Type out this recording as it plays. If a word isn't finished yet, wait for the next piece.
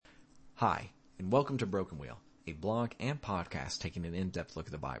Hi, and welcome to Broken Wheel, a blog and podcast taking an in-depth look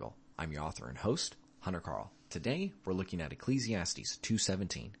at the Bible. I'm your author and host, Hunter Carl. Today, we're looking at Ecclesiastes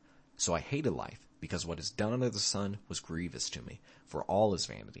 2:17. So I hated life, because what is done under the sun was grievous to me, for all is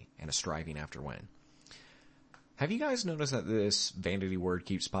vanity, and a striving after wind. Have you guys noticed that this vanity word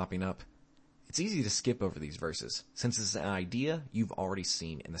keeps popping up? It's easy to skip over these verses, since it's an idea you've already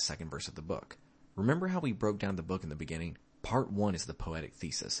seen in the second verse of the book. Remember how we broke down the book in the beginning? Part 1 is the poetic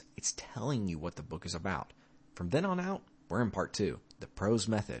thesis. It's telling you what the book is about. From then on out, we're in part 2, the prose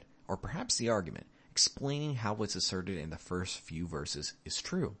method, or perhaps the argument, explaining how what's asserted in the first few verses is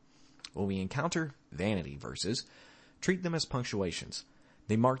true. When we encounter vanity verses, treat them as punctuations.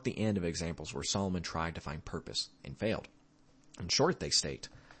 They mark the end of examples where Solomon tried to find purpose and failed. In short, they state,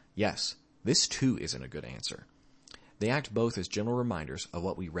 yes, this too isn't a good answer. They act both as general reminders of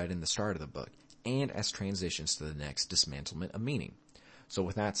what we read in the start of the book and as transitions to the next dismantlement of meaning. So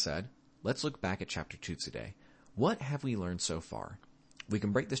with that said, let's look back at chapter 2 today. What have we learned so far? We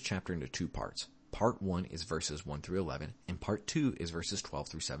can break this chapter into two parts. Part 1 is verses 1 through 11, and part 2 is verses 12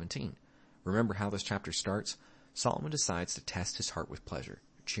 through 17. Remember how this chapter starts? Solomon decides to test his heart with pleasure,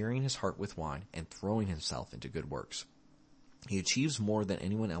 cheering his heart with wine, and throwing himself into good works. He achieves more than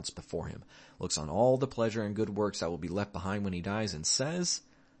anyone else before him, looks on all the pleasure and good works that will be left behind when he dies, and says,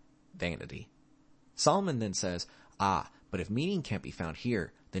 vanity. Solomon then says, but if meaning can't be found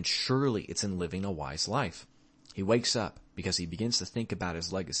here, then surely it's in living a wise life. He wakes up because he begins to think about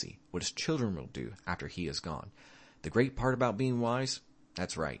his legacy, what his children will do after he is gone. The great part about being wise?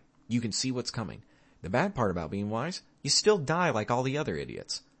 That's right. You can see what's coming. The bad part about being wise? You still die like all the other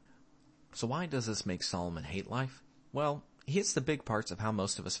idiots. So why does this make Solomon hate life? Well, he hits the big parts of how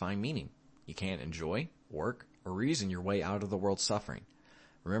most of us find meaning. You can't enjoy, work, or reason your way out of the world's suffering.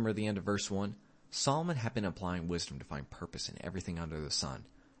 Remember the end of verse 1? Solomon had been applying wisdom to find purpose in everything under the sun.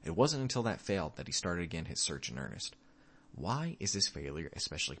 It wasn't until that failed that he started again his search in earnest. Why is this failure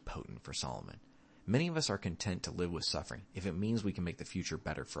especially potent for Solomon? Many of us are content to live with suffering if it means we can make the future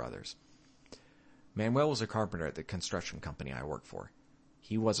better for others. Manuel was a carpenter at the construction company I worked for.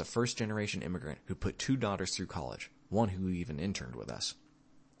 He was a first-generation immigrant who put 2 daughters through college, one who even interned with us.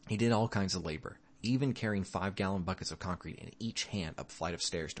 He did all kinds of labor, even carrying 5-gallon buckets of concrete in each hand up a flight of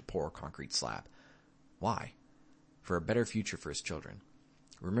stairs to pour a concrete slab. Why? For a better future for his children.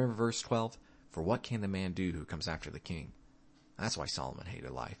 Remember verse 12? For what can the man do who comes after the king? That's why Solomon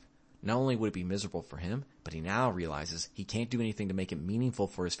hated life. Not only would it be miserable for him, but he now realizes he can't do anything to make it meaningful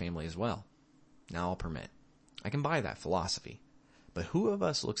for his family as well. Now I'll permit. I can buy that philosophy. But who of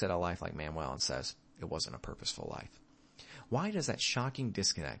us looks at a life like Manuel and says, it wasn't a purposeful life? Why does that shocking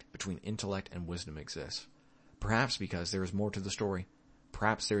disconnect between intellect and wisdom exist? Perhaps because there is more to the story.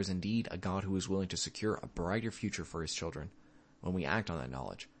 Perhaps there is indeed a God who is willing to secure a brighter future for his children. When we act on that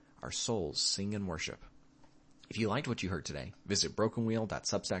knowledge, our souls sing and worship. If you liked what you heard today, visit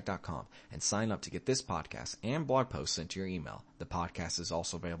brokenwheel.substack.com and sign up to get this podcast and blog posts sent to your email. The podcast is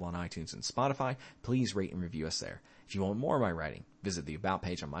also available on iTunes and Spotify. Please rate and review us there. If you want more of my writing, visit the About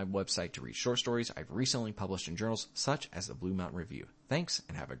page on my website to read short stories I've recently published in journals such as the Blue Mountain Review. Thanks,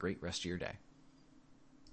 and have a great rest of your day.